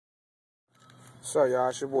So y'all,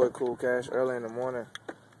 it's your boy KoolCash. Early in the morning,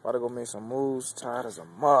 about to go make some moves. Tired as a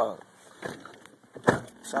mug.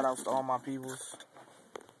 Shout outs to all my peoples,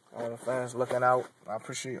 all the fans looking out. I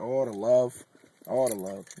appreciate all the love, You know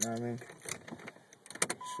what I mean?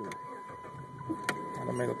 Shoot,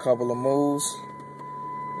 gotta make a couple of moves.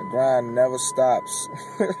 The grind never stops.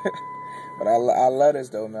 But I love this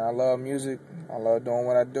though, man. I love music. I love doing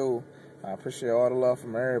what I do. I appreciate all the love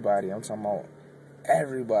from everybody. I'm talking about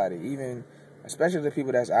everybody, even especially the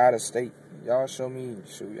people that's out of state. Y'all show me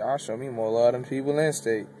more love than people in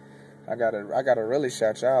state. I gotta really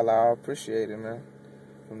shout y'all out. I appreciate it, man.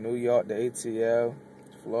 From New York to ATL,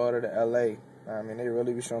 Florida to LA. I mean, they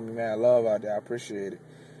really be showing me mad love out there. I appreciate it.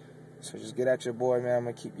 So just get at your boy, man. I'm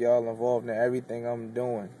gonna keep y'all involved in everything I'm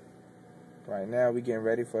doing. Right now, we getting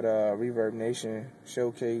ready for the Reverb Nation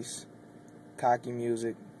showcase. Cocky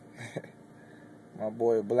music. My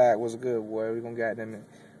boy Blac was good, boy. We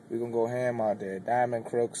gonna go ham out there.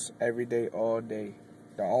 DiamondCrooxs every day, all day.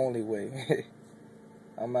 The only way.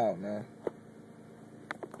 I'm out, man.